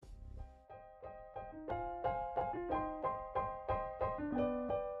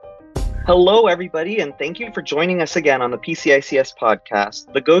Hello, everybody, and thank you for joining us again on the PCICS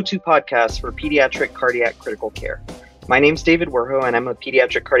podcast, the go-to podcast for pediatric cardiac critical care. My name's David Werho, and I'm a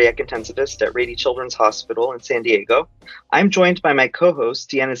pediatric cardiac intensivist at Rady Children's Hospital in San Diego. I'm joined by my co-host,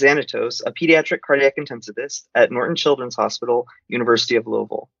 Deanna Xanatos, a pediatric cardiac intensivist at Norton Children's Hospital, University of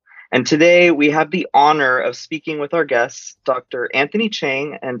Louisville. And today we have the honor of speaking with our guests, Dr. Anthony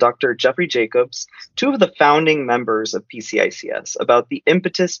Chang and Dr. Jeffrey Jacobs, two of the founding members of PCICS, about the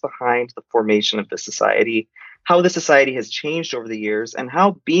impetus behind the formation of the society, how the society has changed over the years, and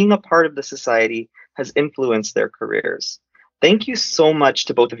how being a part of the society has influenced their careers. Thank you so much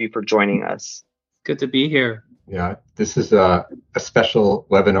to both of you for joining us. Good to be here. Yeah, this is a special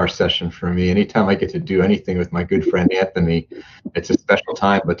webinar session for me. Anytime I get to do anything with my good friend Anthony, it's a special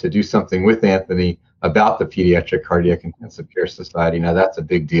time, but to do something with Anthony about the Pediatric Cardiac Intensive Care Society, now that's a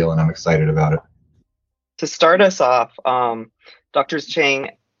big deal, and I'm excited about it. To start us off, Drs. Chang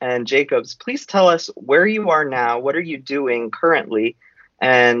and Jacobs, please tell us where you are now, what are you doing currently,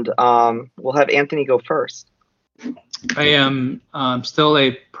 and we'll have Anthony go first. I am still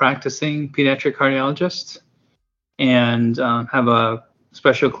a practicing pediatric cardiologist and have a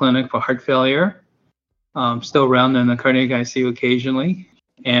special clinic for heart failure. Still around in the cardiac ICU occasionally,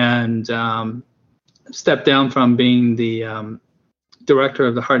 and stepped down from being the director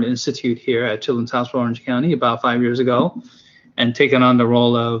of the Heart Institute here at Children's Hospital Orange County about 5 years ago, and taken on the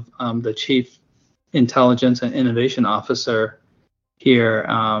role of the Chief Intelligence and Innovation Officer here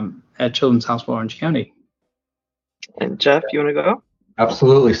at Children's Hospital Orange County. And Jeff, you want to go?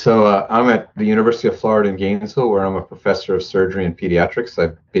 Absolutely. So I'm at the University of Florida in Gainesville, where I'm a professor of surgery and pediatrics.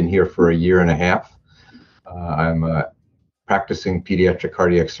 I've been here for a year and a half. I'm a practicing pediatric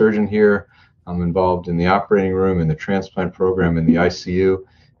cardiac surgeon here. I'm involved in the operating room, in the transplant program, in the ICU,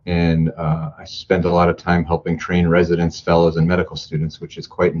 and I spend a lot of time helping train residents, fellows, and medical students, which is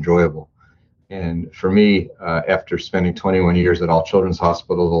quite enjoyable. And for me, after spending 21 years at All Children's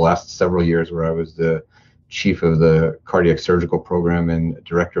Hospital, the last several years where I was the chief of the cardiac surgical program and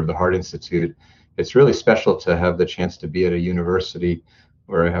director of the Heart Institute, it's really special to have the chance to be at a university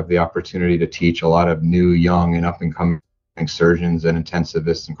where I have the opportunity to teach a lot of new, young, and up-and-coming surgeons and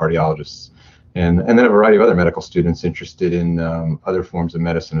intensivists and cardiologists, and then a variety of other medical students interested in other forms of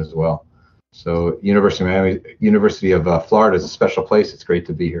medicine as well. So University of Florida is a special place. It's great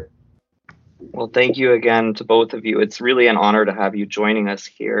to be here. Well, thank you again to both of you. It's really an honor to have you joining us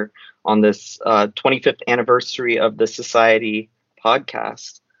here on this 25th anniversary of the Society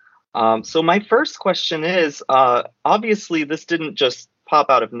podcast. So my first question is, obviously this didn't just pop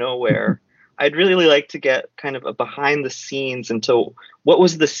out of nowhere. I'd really like to get kind of a behind the scenes into what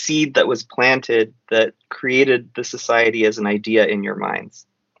was the seed that was planted that created the Society as an idea in your minds.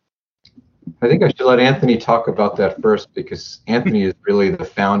 I think I should let Anthony talk about that first, because Anthony is really the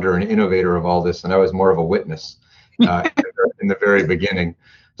founder and innovator of all this, and I was more of a witness in the very beginning.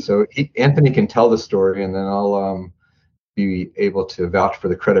 So Anthony can tell the story, and then I'll be able to vouch for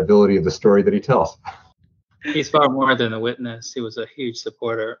the credibility of the story that he tells. He's far more than a witness. He was a huge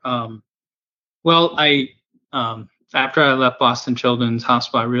supporter. Well, after I left Boston Children's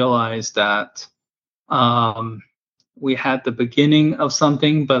Hospital, I realized that we had the beginning of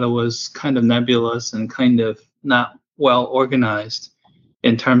something, but it was kind of nebulous and kind of not well organized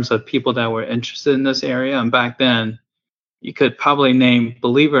in terms of people that were interested in this area. And back then, you could probably name,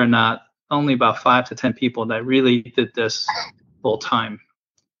 believe it or not, only about 5 to 10 people that really did this full time,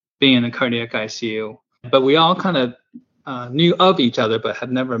 being in the cardiac ICU. But we all kind of knew of each other, but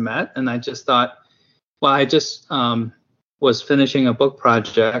had never met. And I just thought, well, I just was finishing a book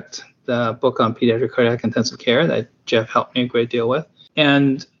project, the book on pediatric cardiac intensive care that Jeff helped me a great deal with,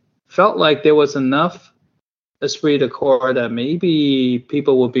 and felt like there was enough esprit de corps that maybe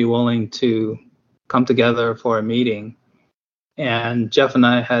people would be willing to come together for a meeting. And Jeff and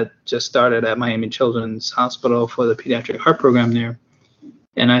I had just started at Miami Children's Hospital for the pediatric heart program there.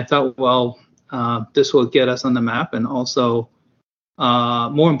 And I thought, well, this will get us on the map, and also,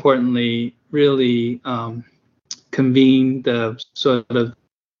 more importantly, really convene the sort of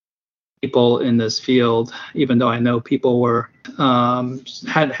people in this field, even though I know people were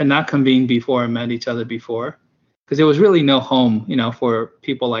had not convened before and met each other before, because there was really no home, for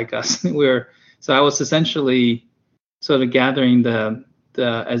people like us. So I was essentially sort of gathering the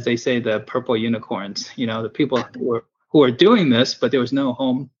as they say, the purple unicorns, the people who are doing this, but there was no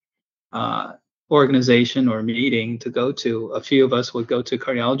home organization or meeting to go to. A few of us would go to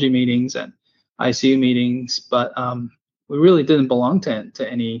cardiology meetings and ICU meetings, but we really didn't belong to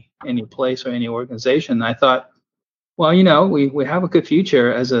any place or any organization. I thought, well, we have a good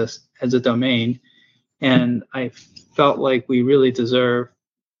future as a domain. And I felt like we really deserve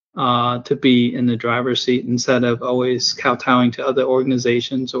to be in the driver's seat instead of always kowtowing to other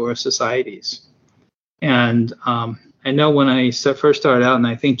organizations or societies. And I know when I first started out, and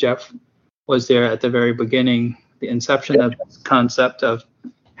I think Jeff was there at the very beginning, the inception of this concept of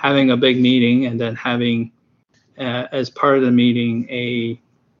having a big meeting and then having as part of the meeting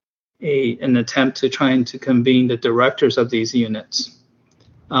an attempt to trying to convene the directors of these units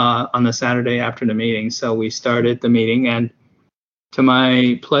on the Saturday after the meeting. So we started the meeting, and to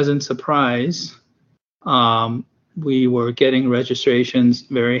my pleasant surprise, we were getting registrations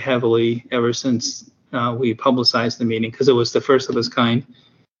very heavily ever since we publicized the meeting, because it was the first of its kind.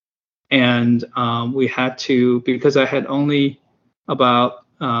 And we had to, because I had only about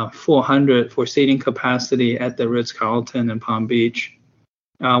 400 for seating capacity at the Ritz-Carlton in Palm Beach,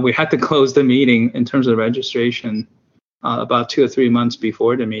 we had to close the meeting in terms of registration about 2 or 3 months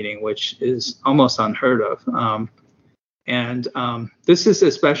before the meeting, which is almost unheard of. And this is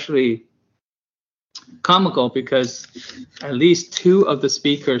especially comical because at least 2 of the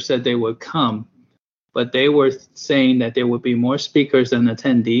speakers said they would come, but they were saying that there would be more speakers than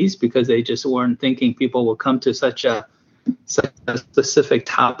attendees because they just weren't thinking people would come to such a specific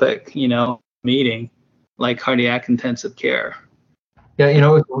topic, meeting like cardiac intensive care. Yeah,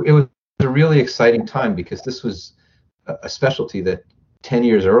 it was a really exciting time because this was a specialty that 10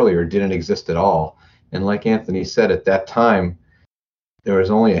 years earlier didn't exist at all. And like Anthony said, at that time, there was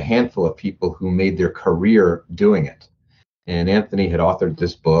only a handful of people who made their career doing it. And Anthony had authored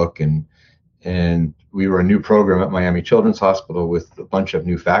this book, and we were a new program at Miami Children's Hospital with a bunch of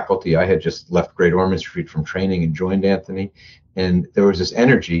new faculty. I had just left Great Ormond Street from training and joined Anthony. And there was this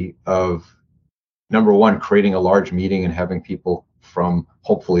energy of, number one, creating a large meeting and having people from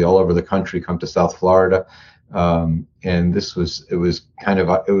hopefully all over the country come to South Florida. And it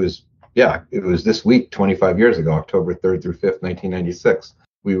was this week, 25 years ago, October 3rd through 5th, 1996.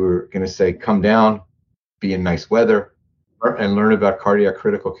 We were going to say, come down, be in nice weather, and learn about cardiac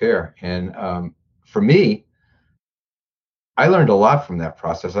critical care. And for me, I learned a lot from that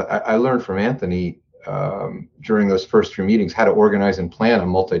process. I learned from Anthony during those first 3 meetings how to organize and plan a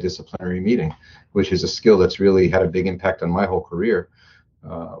multidisciplinary meeting, which is a skill that's really had a big impact on my whole career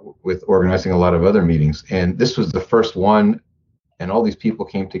with organizing a lot of other meetings. And this was the first one, and all these people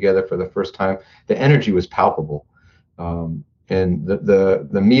came together for the first time. The energy was palpable. And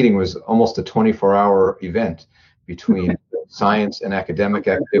the meeting was almost a 24-hour event between science and academic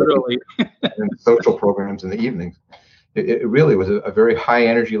activity and social programs in the evenings. It really was a very high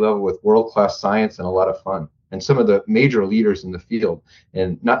energy level with world-class science and a lot of fun. And some of the major leaders in the field,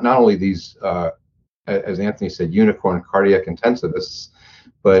 and not only these, as Anthony said, unicorn cardiac intensivists,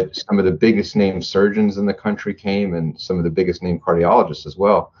 but some of the biggest name surgeons in the country came, and some of the biggest name cardiologists as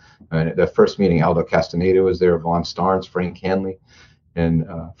well. And at that first meeting, Aldo Castaneda was there, Von Starnes, Frank Hanley. And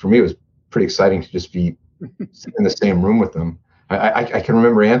for me, it was pretty exciting to just be in the same room with them. I can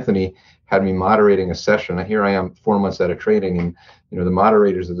remember Anthony had me moderating a session. Here I am 4 months out of training, and the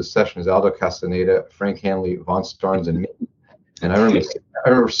moderators of the session is Aldo Castaneda, Frank Hanley, Von Starnes, and me. And I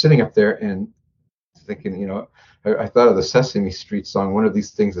remember sitting up there and thinking, I thought of the Sesame Street song, one of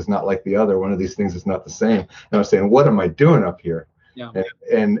these things is not like the other, one of these things is not the same. And I was saying, what am I doing up here? Yeah.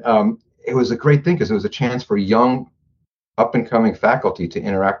 And it was a great thing because it was a chance for young, up-and-coming faculty to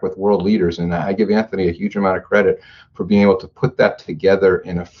interact with world leaders. And I give Anthony a huge amount of credit for being able to put that together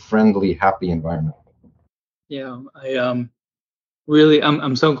in a friendly, happy environment. Yeah, I'm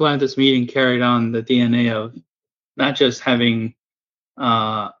so glad this meeting carried on the DNA of not just having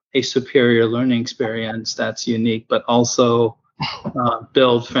a superior learning experience that's unique, but also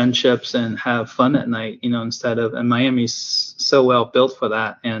build friendships and have fun at night, instead of, and Miami's so well built for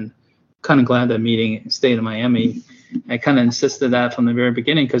that. And kind of glad that meeting stayed in Miami. I kind of insisted that from the very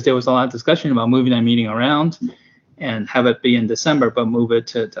beginning because there was a lot of discussion about moving that meeting around and have it be in December, but move it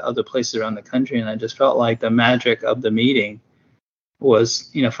to other places around the country. And I just felt like the magic of the meeting was,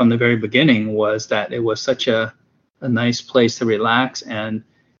 from the very beginning, was that it was such a nice place to relax. And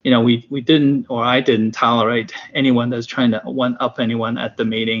we didn't, or I didn't tolerate anyone that's trying to one up anyone at the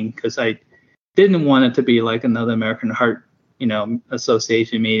meeting, because I didn't want it to be like another American Heart,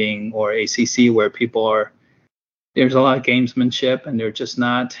 Association meeting or ACC where there's a lot of gamesmanship and they're just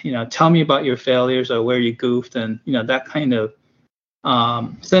not, tell me about your failures or where you goofed. And, that kind of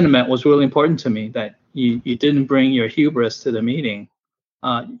sentiment was really important to me, that you didn't bring your hubris to the meeting.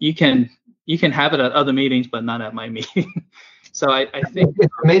 You can have it at other meetings, but not at my meeting. So I think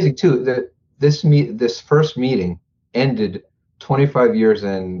it's amazing too that this first meeting ended 25 years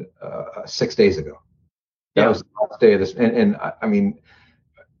and 6 days ago. That was the last day of this, and I mean,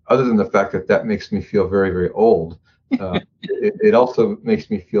 other than the fact that that makes me feel very, very old, it also makes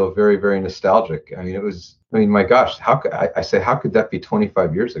me feel very, very nostalgic. I mean, my gosh, how could that be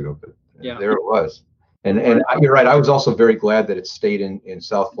 25 years ago? But there it was. And you're right. I was also very glad that it stayed in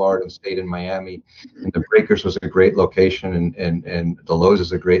South Florida and stayed in Miami. And the Breakers was a great location, and the Lowe's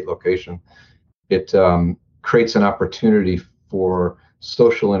is a great location. It creates an opportunity for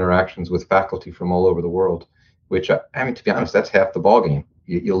social interactions with faculty from all over the world, which, I mean, to be honest, that's half the ballgame.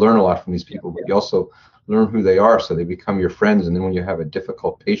 You learn a lot from these people, but you also learn who they are, so they become your friends. And then when you have a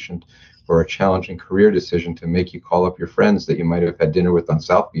difficult patient or a challenging career decision to make, you call up your friends that you might have had dinner with on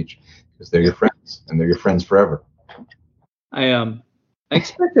South Beach, because they're your friends and they're your friends forever. I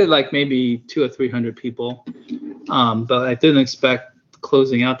expected like maybe 200 or 300 people, but I didn't expect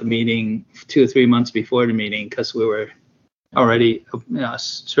closing out the meeting 2 or 3 months before the meeting, because we were already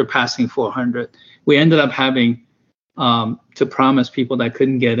surpassing 400. We ended up having to promise people that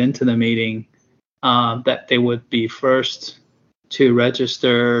couldn't get into the meeting that they would be first to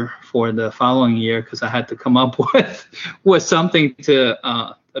register for the following year, because I had to come up with something to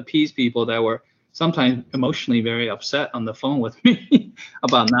appease people that were sometimes emotionally very upset on the phone with me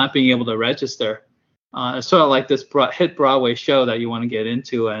about not being able to register. It's sort of like this hit Broadway show that you want to get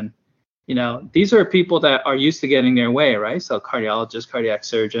into, and these are people that are used to getting their way, right? So cardiologists, cardiac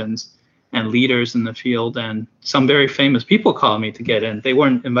surgeons, and leaders in the field, and some very famous people called me to get in. They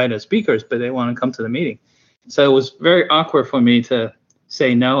weren't invited as speakers, but they want to come to the meeting. So it was very awkward for me to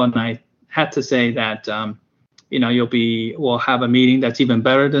say no, and I had to say that we'll have a meeting that's even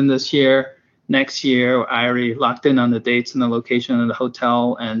better than this year. Next year, I already locked in on the dates and the location of the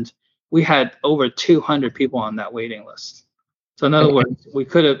hotel, and we had over 200 people on that waiting list. So in other words, we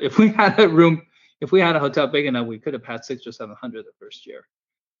could have, if we had a hotel big enough, we could have had 600 or 700 the first year.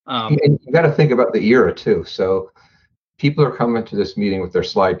 And you got to think about the era too. So people are coming to this meeting with their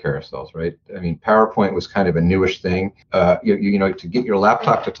slide carousels, right? I mean, PowerPoint was kind of a newish thing. To get your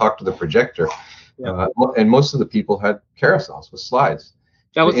laptop to talk to the projector, and most of the people had carousels with slides.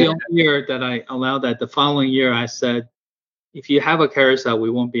 That was the only year that I allowed that. The following year, I said, if you have a carousel, we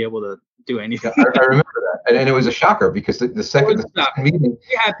won't be able to do anything. Yeah, I remember that, and it was a shocker, because the second meeting,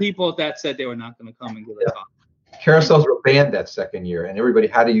 we had people that said they were not going to come and give a talk. Carousels were banned that second year, and everybody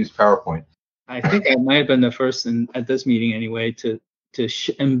had to use PowerPoint. I think I might have been the first at this meeting anyway to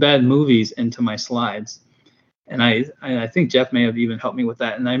embed movies into my slides, and I think Jeff may have even helped me with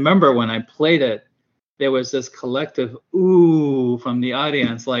that. And I remember when I played it, there was this collective ooh from the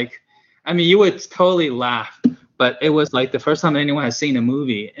audience. Like, I mean, you would totally laugh, but it was like the first time anyone has seen a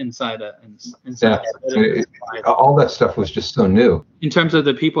movie inside. All that stuff was just so new. In terms of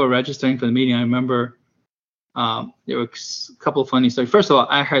the people registering for the meeting, I remember there were a couple of funny stories. First of all,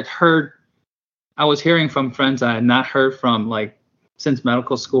 I was hearing from friends I had not heard from like since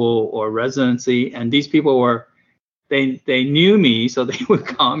medical school or residency, and these people were they knew me, so they would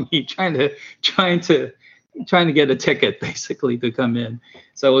call me trying to get a ticket basically to come in.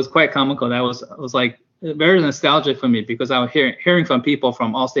 So it was quite comical. It was like very nostalgic for me, because I was hearing from people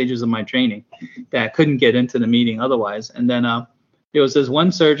from all stages of my training that couldn't get into the meeting otherwise. And then there was this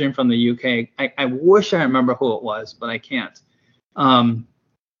one surgeon from the UK. I wish I remember who it was, but I can't.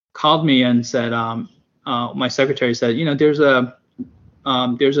 Called me and said, my secretary said,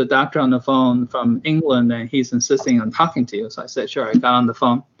 there's a doctor on the phone from England, and he's insisting on talking to you. So I said, sure. I got on the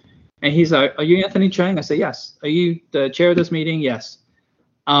phone, and he's like, are you Anthony Chang? I said, yes. Are you the chair of this meeting? Yes.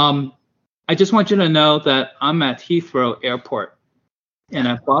 I just want you to know that I'm at Heathrow Airport, and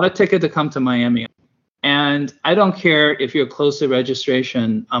I bought a ticket to come to Miami. And I don't care if you're close to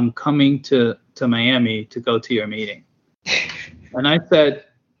registration. I'm coming to Miami to go to your meeting. And I said,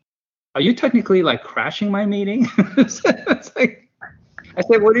 are you technically like crashing my meeting? I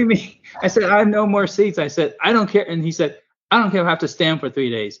said, what do you mean? I said, I have no more seats. I said, I don't care. And he said, I don't care if I have to stand for 3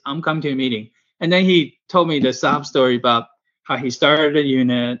 days. I'm coming to your meeting. And then he told me the sob story about how he started a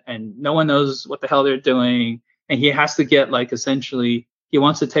unit and no one knows what the hell they're doing. And he has to get like, essentially, he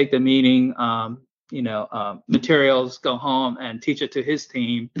wants to take the meeting, materials, go home and teach it to his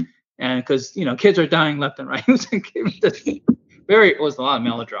team. And because, kids are dying left and right. It was a lot of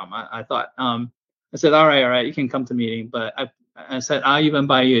melodrama, I thought. I said, all right, you can come to meeting. But I said, I'll even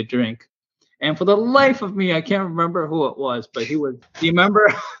buy you a drink. And for the life of me, I can't remember who it was, but he was, do you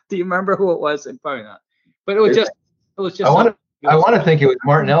remember who it was? And probably not. But it was just. I want to think it was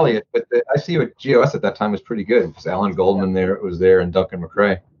Martin Elliott, but the ICU at GOS at that time was pretty good. It was Alan Goldman was there, and Duncan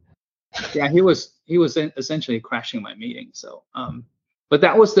McRae. Yeah, he was essentially crashing my meeting. So, but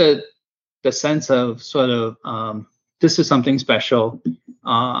that was the sense of sort of this is something special.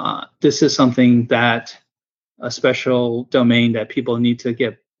 This is something that a special domain that people need to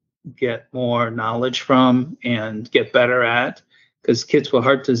get get more knowledge from and get better at, because kids with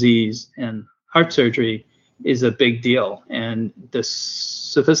heart disease and heart surgery is a big deal. And the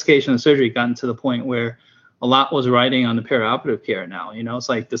sophistication of surgery gotten to the point where a lot was riding on the perioperative care now. It's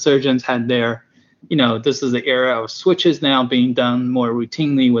like the surgeons had their, this is the era of switches now being done more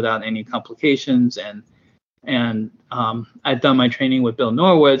routinely without any complications. And I'd done my training with Bill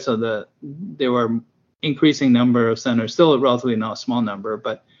Norwood, so there were increasing number of centers, still a relatively not small number,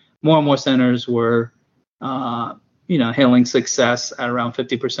 but more and more centers were, hailing success at around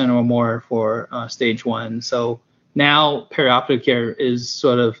 50% or more for stage 1. So now perioperative care is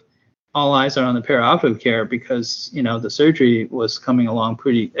sort of, all eyes are on the perioperative care because, the surgery was coming along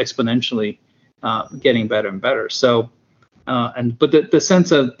pretty exponentially, getting better and better. So, but the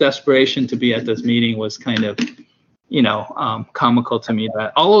sense of desperation to be at this meeting was kind of, comical to me,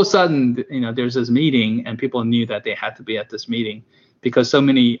 that all of a sudden, there's this meeting and people knew that they had to be at this meeting because so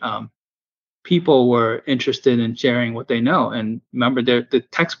many people were interested in sharing what they know. And remember, the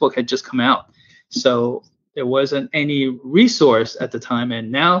textbook had just come out, so there wasn't any resource at the time.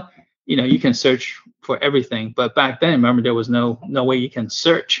 And now, you can search for everything. But back then, remember, there was no way you can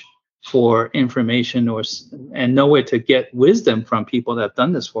search for information and no way to get wisdom from people that have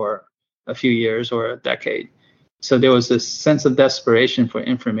done this for a few years or a decade. So there was this sense of desperation for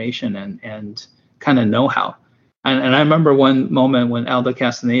information and kind of know-how. And I remember one moment when Aldo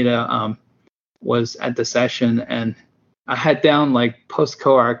Castaneda was at the session, and I had down like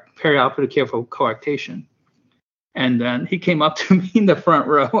perioperative care for coarctation. And then he came up to me in the front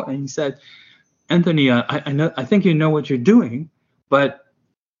row and he said, "Anthony, I think you know what you're doing, but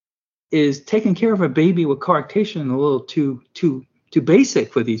is taking care of a baby with coarctation a little too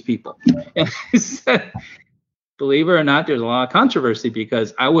basic for these people?" And I said, believe it or not, there's a lot of controversy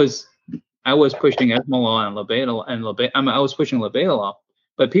because I was pushing esmolol and labetalol, I was pushing labetalol,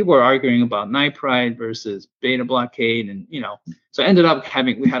 but people were arguing about nipride versus beta blockade, and so I ended up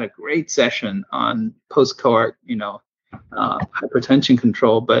we had a great session on post-coarct, hypertension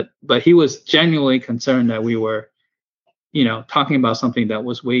control, but he was genuinely concerned that we were, talking about something that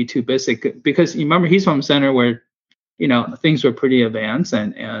was way too basic, because you remember he's from a center where, things were pretty advanced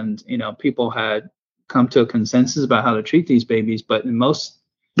and people had come to a consensus about how to treat these babies, but in most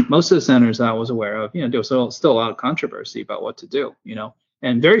of the centers that I was aware of, there was still a lot of controversy about what to do,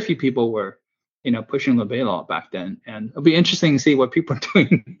 and very few people were, pushing labetalol back then. And it'll be interesting to see what people are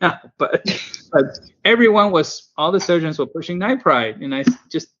doing now. But all the surgeons were pushing nipride, and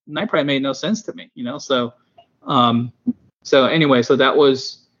nipride made no sense to me, So anyway, so that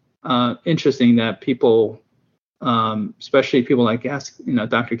was interesting that people, especially people like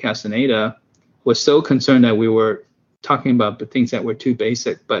Dr. Castaneda, was so concerned that we were talking about the things that were too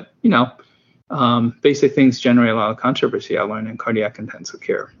basic. But basic things generate a lot of controversy, I learned in cardiac intensive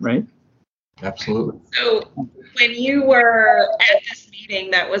care, right? Absolutely. So when you were at this meeting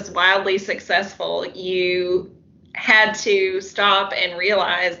that was wildly successful, you had to stop and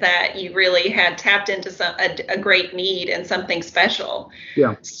realize that you really had tapped into a great need and something special.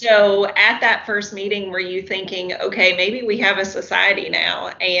 Yeah. So at that first meeting, were you thinking, okay, maybe we have a society now,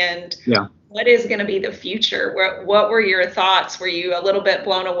 and what is going to be the future? What were your thoughts? Were you a little bit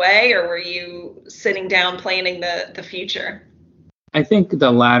blown away, or were you sitting down planning the future? I think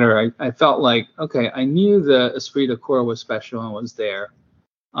the latter. I felt like, okay, I knew the esprit de corps was special and was there.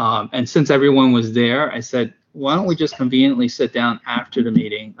 And since everyone was there, I said, why don't we just conveniently sit down after the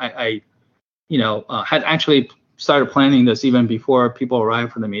meeting? I had actually started planning this even before people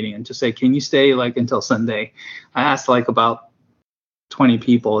arrived for the meeting, and just say, can you stay until Sunday? I asked about 20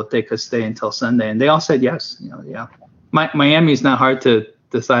 people if they could stay until Sunday, and they all said yes. Yeah. Miami's not hard to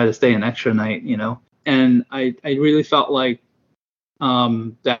decide to stay an extra night, and I really felt like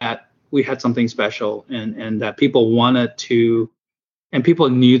that we had something special, and that people wanted to. And people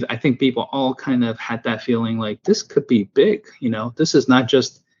knew, I think people all kind of had that feeling like this could be big, this is not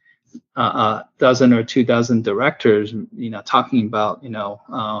just a dozen or 2 dozen directors, talking about,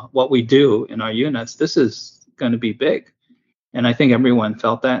 what we do in our units. This is going to be big. And I think everyone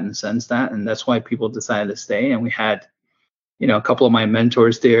felt that and sensed that. And that's why people decided to stay. And we had, a couple of my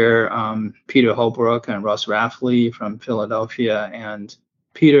mentors there, Peter Holbrook and Russ Rafley from Philadelphia. And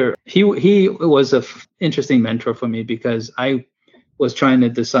Peter, he was an interesting mentor for me, because I was trying to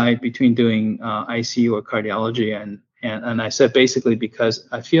decide between doing ICU or cardiology, and I said basically because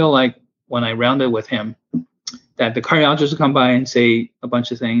I feel like when I rounded with him, that the cardiologists would come by and say a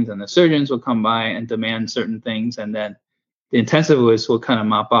bunch of things, and the surgeons would come by and demand certain things, and then the intensivists would kind of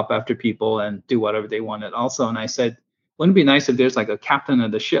mop up after people and do whatever they wanted also. And I said, wouldn't it be nice if there's a captain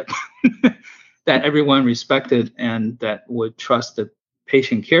of the ship that everyone respected and that would trust the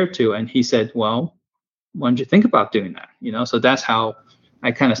patient care to. And he said, well, why don't you think about doing that? So that's how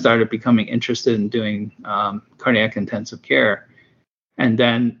I kind of started becoming interested in doing cardiac intensive care. And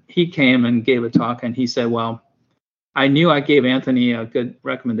then he came and gave a talk, and he said, well, I knew I gave Anthony a good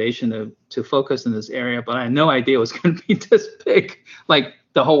recommendation to focus in this area, but I had no idea it was going to be this big, like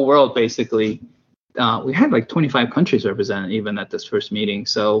the whole world, basically. We had like 25 countries represented even at this first meeting.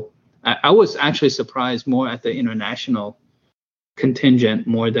 So I was actually surprised more at the international contingent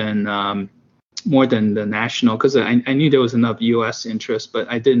more than the national, because I knew there was enough U.S. interest, but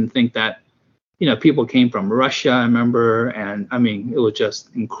I didn't think that, people came from Russia, I remember, and I mean, it was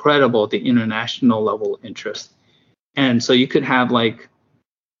just incredible, the international level interest. And so you could have like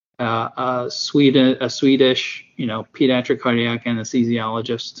a Swedish, pediatric cardiac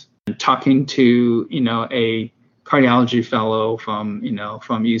anesthesiologist talking to, a cardiology fellow from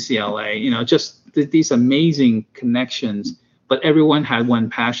UCLA, just these amazing connections. But everyone had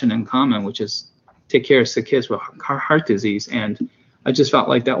one passion in common, which is take care of sick kids with heart disease. And I just felt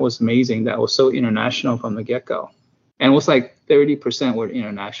like that was amazing. That was so international from the get-go. And it was like 30% were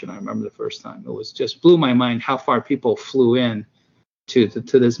international. I remember the first time. It was just blew my mind how far people flew in to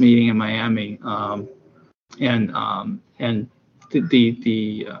this meeting in Miami. And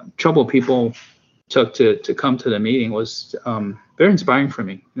the trouble people took to come to the meeting was very inspiring for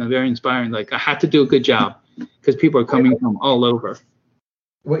me. Very inspiring. Like I had to do a good job because people are coming from all over.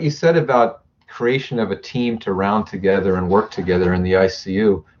 What you said about creation of a team to round together and work together in the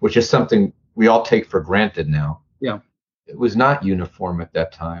ICU, which is something we all take for granted now. Yeah. It was not uniform at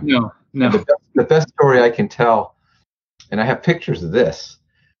that time. No. The best story I can tell, and I have pictures of this,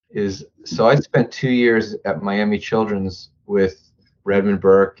 is so I spent 2 years at Miami Children's with Redmond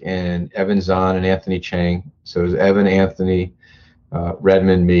Burke and Evan Zahn and Anthony Chang. So it was Evan, Anthony,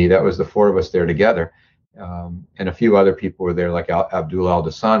 Redmond, me. That was the four of us there together. And a few other people were there, like Abdul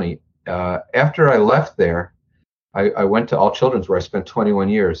Al-Dasani. After I left there, I went to All Children's, where I spent 21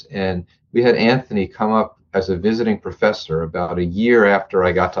 years. And we had Anthony come up as a visiting professor about a year after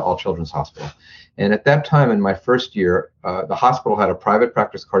I got to All Children's Hospital. And at that time, in my first year, the hospital had a private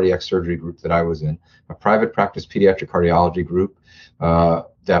practice cardiac surgery group that I was in, a private practice pediatric cardiology group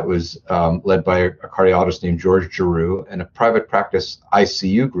that was led by a cardiologist named George Giroux, and a private practice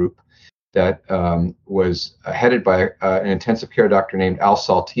ICU group that was headed by an intensive care doctor named Al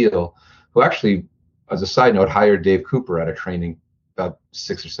Saltiel, who actually, as a side note, hired Dave Cooper at a training about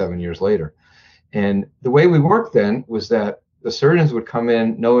 6 or 7 years later. And the way we worked then was that the surgeons would come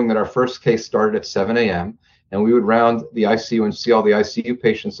in knowing that our first case started at 7 a.m., and we would round the ICU and see all the ICU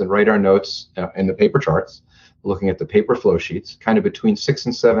patients and write our notes in the paper charts, looking at the paper flow sheets, kind of between 6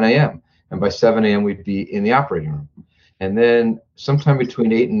 and 7 a.m. And by 7 a.m., we'd be in the operating room. And then sometime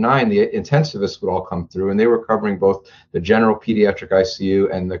between 8 and 9, the intensivists would all come through, and they were covering both the general pediatric ICU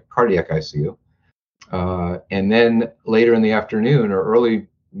and the cardiac ICU. And then later in the afternoon or early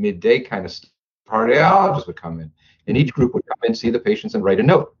midday kind of cardiologists would come in, and each group would come in, see the patients, and write a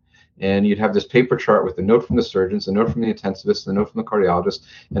note. And you'd have this paper chart with a note from the surgeons, a note from the intensivists, a note from the cardiologist.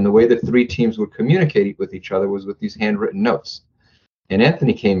 And the way that three teams would communicate with each other was with these handwritten notes. And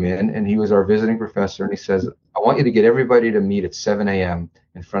Anthony came in, and he was our visiting professor, and he says, I want you to get everybody to meet at 7 a.m.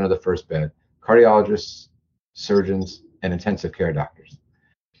 in front of the first bed, cardiologists, surgeons, and intensive care doctors.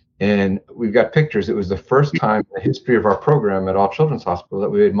 And we've got pictures. It was the first time in the history of our program at All Children's Hospital that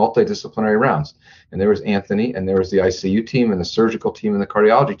we had multidisciplinary rounds. And there was Anthony, and there was the ICU team, and the surgical team, and the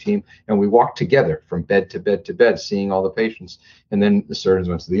cardiology team, and we walked together from bed to bed to bed, seeing all the patients. And then the surgeons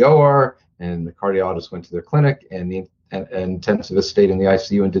went to the OR, and the cardiologists went to their clinic, and the intensivists stayed in the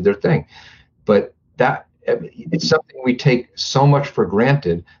ICU and did their thing. But that it's something we take so much for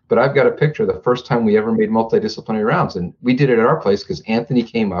granted. But I've got a picture of the first time we ever made multidisciplinary rounds, and we did it at our place because Anthony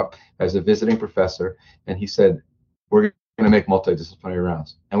came up as a visiting professor, and he said, we're going to make multidisciplinary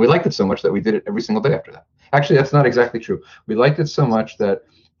rounds. And we liked it so much that we did it every single day after that. Actually, that's not exactly true. We liked it so much that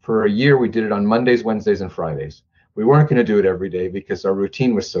for a year we did it on Mondays, Wednesdays, and Fridays. We weren't going to do it every day because our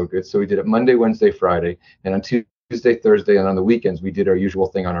routine was so good. So we did it Monday, Wednesday, Friday, and on Tuesday, Thursday, and on the weekends, we did our usual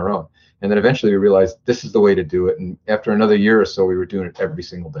thing on our own. And then eventually we realized this is the way to do it. And after another year or so, we were doing it every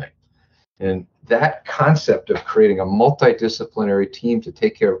single day. And that concept of creating a multidisciplinary team to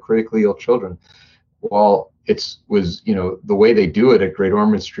take care of critically ill children, while it was, the way they do it at Great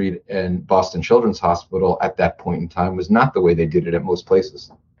Ormond Street and Boston Children's Hospital at that point in time, was not the way they did it at most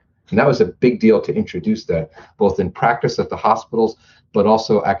places. And that was a big deal to introduce that, both in practice at the hospitals, but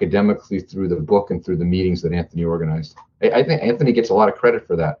also academically through the book and through the meetings that Anthony organized. I think Anthony gets a lot of credit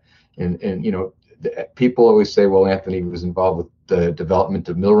for that. And people always say, well, Anthony was involved with the development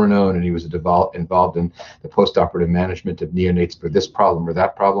of milrinone, and he was involved in the postoperative management of neonates for this problem or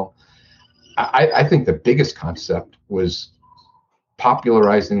that problem. I think the biggest concept was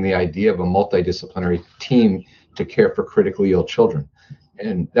popularizing the idea of a multidisciplinary team to care for critically ill children.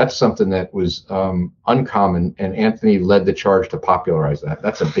 And that's something that was uncommon, and Anthony led the charge to popularize that.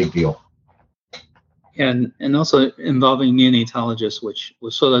 That's a big deal. And also involving neonatologists, which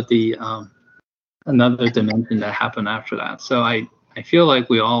was sort of the another dimension that happened after that. So I feel like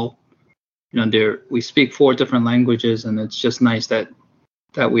we all, we speak 4 different languages, and it's just nice that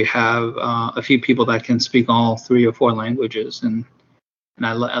we have a few people that can speak all 3 or 4 languages, and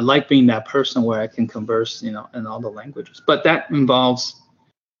I like being that person where I can converse, in all the languages. But that involves,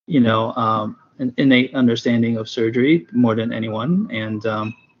 an innate understanding of surgery more than anyone. And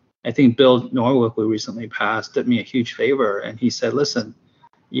I think Bill Norwick, who recently passed, did me a huge favor, and he said, "Listen,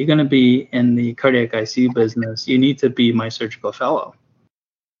 you're going to be in the cardiac ICU business. You need to be my surgical fellow."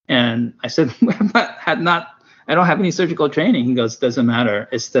 And I said, I don't have any surgical training. He goes, "Doesn't matter.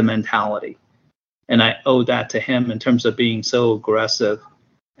 It's the mentality." And I owe that to him in terms of being so aggressive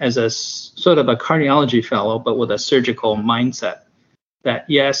as a sort of a cardiology fellow, but with a surgical mindset. That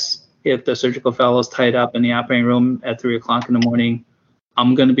yes, if the surgical fellow is tied up in the operating room at 3 o'clock in the morning,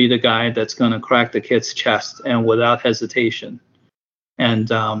 I'm going to be the guy that's going to crack the kid's chest, and without hesitation.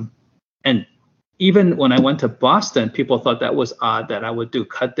 And even when I went to Boston, people thought that was odd that I would do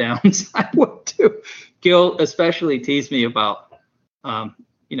cut downs. I would do. Gil especially teased me about,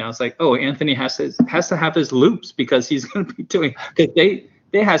 it's like, oh, Anthony has to have his loops because he's going to be doing, because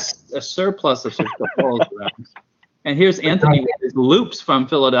they has a surplus of surgical fellows around. And here's Anthony with his loops from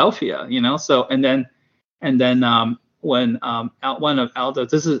Philadelphia, So and then when one of Aldo,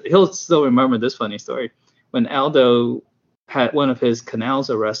 he'll still remember this funny story. When Aldo had one of his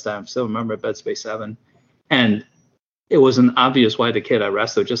canals arrest, I still remember Bedspace 7, and it was an obvious why the kid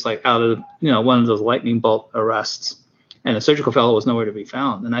arrested, just like out of one of those lightning bolt arrests, and the surgical fellow was nowhere to be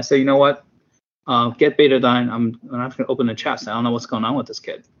found. And I said, you know what, get betadine. I'm not going to open the chest. I don't know what's going on with this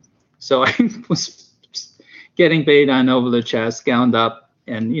kid. So I was getting betadine over the chest, gowned up,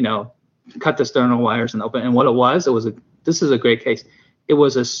 and cut the sternal wires and open. And what it was this is a great case. It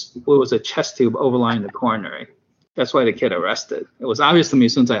was a chest tube overlying the coronary. That's why the kid arrested. It was obvious to me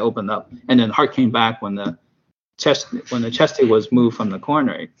as soon as I opened up, and then heart came back when the chest tube was moved from the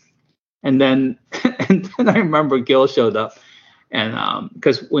coronary. And then I remember Gil showed up, and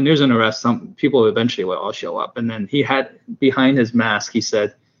because when there's an arrest, some people eventually will all show up. And then he had behind his mask, he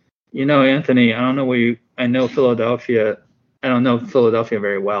said, Anthony, I don't know Philadelphia. I don't know Philadelphia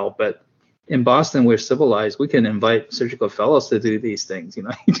very well, but in Boston, we're civilized. We can invite surgical fellows to do these things. He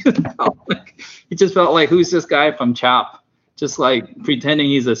just felt like, who's this guy from CHOP? Just like pretending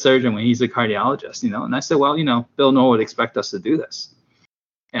he's a surgeon when he's a cardiologist, And I said, well, Bill Norwood would expect us to do this.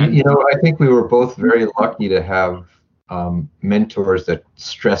 And I think we were both very lucky to have mentors that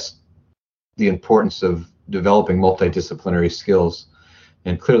stressed the importance of developing multidisciplinary skills.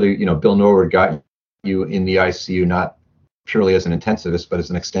 And clearly, Bill Norwood got you in the ICU, not purely as an intensivist, but as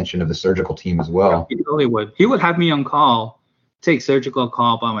an extension of the surgical team as well. He really would. He would have me on call, take surgical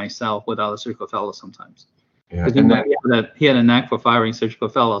call by myself without a surgical fellow sometimes. Yeah, and he had a knack for firing surgical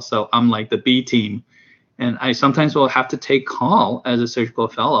fellows, so I'm like the B team. And I sometimes will have to take call as a surgical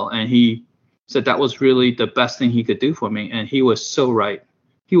fellow. And he said that was really the best thing he could do for me. And he was so right.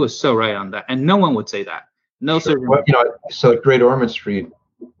 He was so right on that. And no one would say that. No surgeon. Well, so at Great Ormond Street,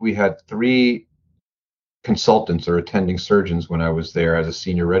 we had 3 consultants or attending surgeons when I was there as a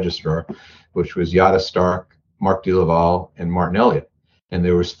senior registrar, which was Yada Stark, Mark DeLaval, and Martin Elliott. And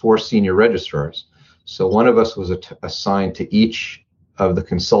there was 4 senior registrars. So one of us was assigned to each of the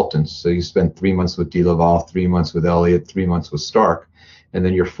consultants. So you spent 3 months with DeLaval, 3 months with Elliott, 3 months with Stark. And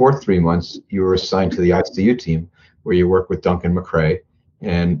then your 4th 3 months, you were assigned to the ICU team, where you work with Duncan McCrae.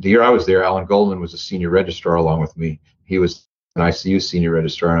 And the year I was there, Alan Goldman was a senior registrar along with me. He was an ICU senior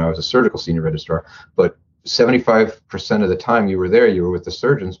registrar, and I was a surgical senior registrar. But 75% of the time you were there, you were with the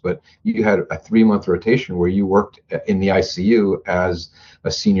surgeons, but you had a 3-month rotation where you worked in the ICU as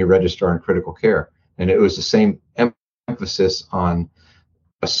a senior registrar in critical care. And it was the same emphasis on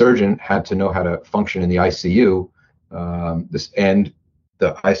a surgeon had to know how to function in the ICU, and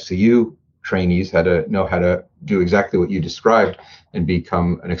the ICU trainees had to know how to do exactly what you described and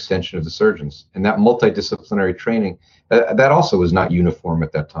become an extension of the surgeons. And that multidisciplinary training, that also was not uniform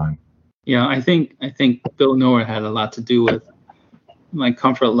at that time. Yeah, I think Bill Norwood had a lot to do with my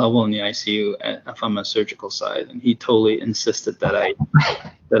comfort level in the ICU from a surgical side, and he totally insisted that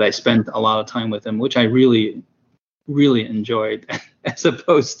I spend a lot of time with him, which I really, really enjoyed. as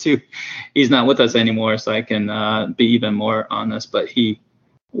opposed to he's not with us anymore, so I can be even more honest. But he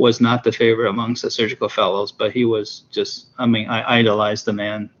was not the favorite amongst the surgical fellows, but he was just, I idolized the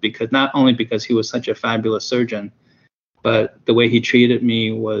man, because not only because he was such a fabulous surgeon, but the way he treated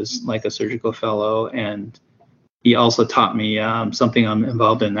me was like a surgical fellow. And he also taught me something I'm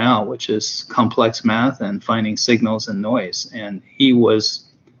involved in now, which is complex math and finding signals and noise. And he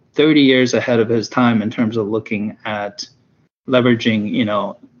was 30 years ahead of his time in terms of looking at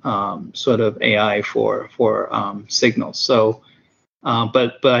leveraging, sort of AI for signals. So,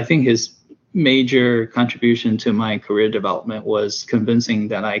 but I think his major contribution to my career development was convincing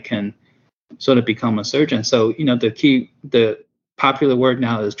that I can sort of become a surgeon. So, the popular word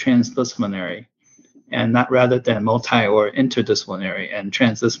now is transdisciplinary, and not rather than multi or interdisciplinary. And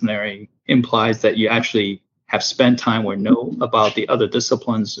transdisciplinary implies that you actually have spent time or know about the other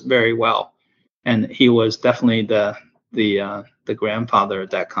disciplines very well. And he was definitely the grandfather of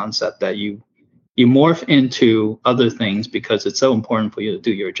that concept, that you morph into other things because it's so important for you to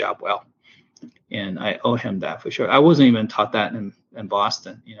do your job well. And I owe him that for sure. I wasn't even taught that in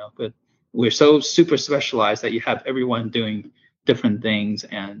Boston, but we're so super specialized that you have everyone doing different things.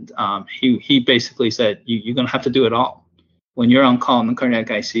 And he basically said, you're going to have to do it all. When you're on call in the cardiac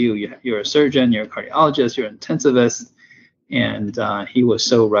ICU, you're a surgeon, you're a cardiologist, you're an intensivist. And he was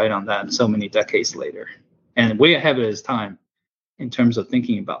so right on that so many decades later, and way ahead of his time in terms of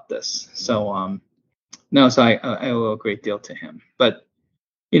thinking about this. So, so I owe a great deal to him. But,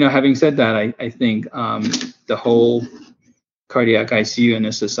 having said that, I think the whole cardiac ICU in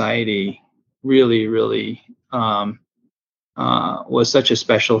a society really, really was such a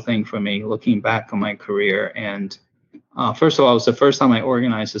special thing for me, looking back on my career. And first of all, it was the first time I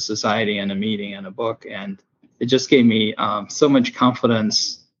organized a society and a meeting and a book, and it just gave me so much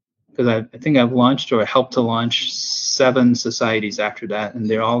confidence, because I think I've launched or helped to launch 7 societies after that, and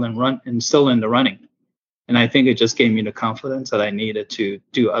they're all still in the running. And I think it just gave me the confidence that I needed to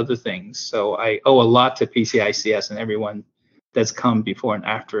do other things. So I owe a lot to PCICS and everyone that's come before and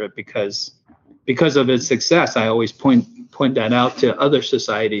after it, because of its success. I always point that out to other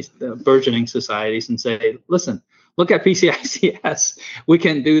societies, the burgeoning societies, and say, listen, look at PCICS. We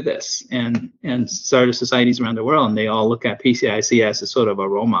can do this. And started societies around the world, and they all look at PCICS as sort of a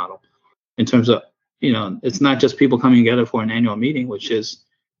role model in terms of, it's not just people coming together for an annual meeting, which is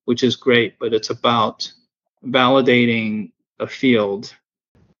great, but it's about validating a field.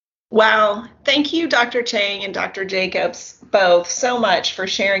 Wow. Thank you, Dr. Chang and Dr. Jacobs, both so much for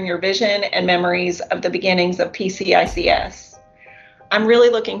sharing your vision and memories of the beginnings of PCICS. I'm really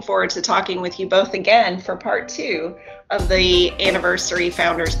looking forward to talking with you both again for part 2 of the Anniversary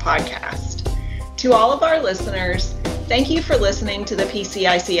Founders podcast. To all of our listeners, thank you for listening to the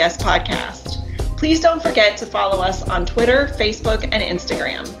PCICS podcast. Please don't forget to follow us on Twitter, Facebook, and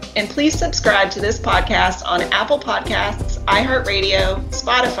Instagram. And please subscribe to this podcast on Apple Podcasts, iHeartRadio,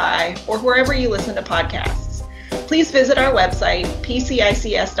 Spotify, or wherever you listen to podcasts. Please visit our website,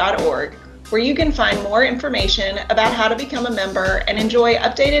 pcics.org, where you can find more information about how to become a member and enjoy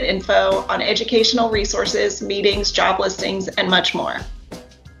updated info on educational resources, meetings, job listings, and much more.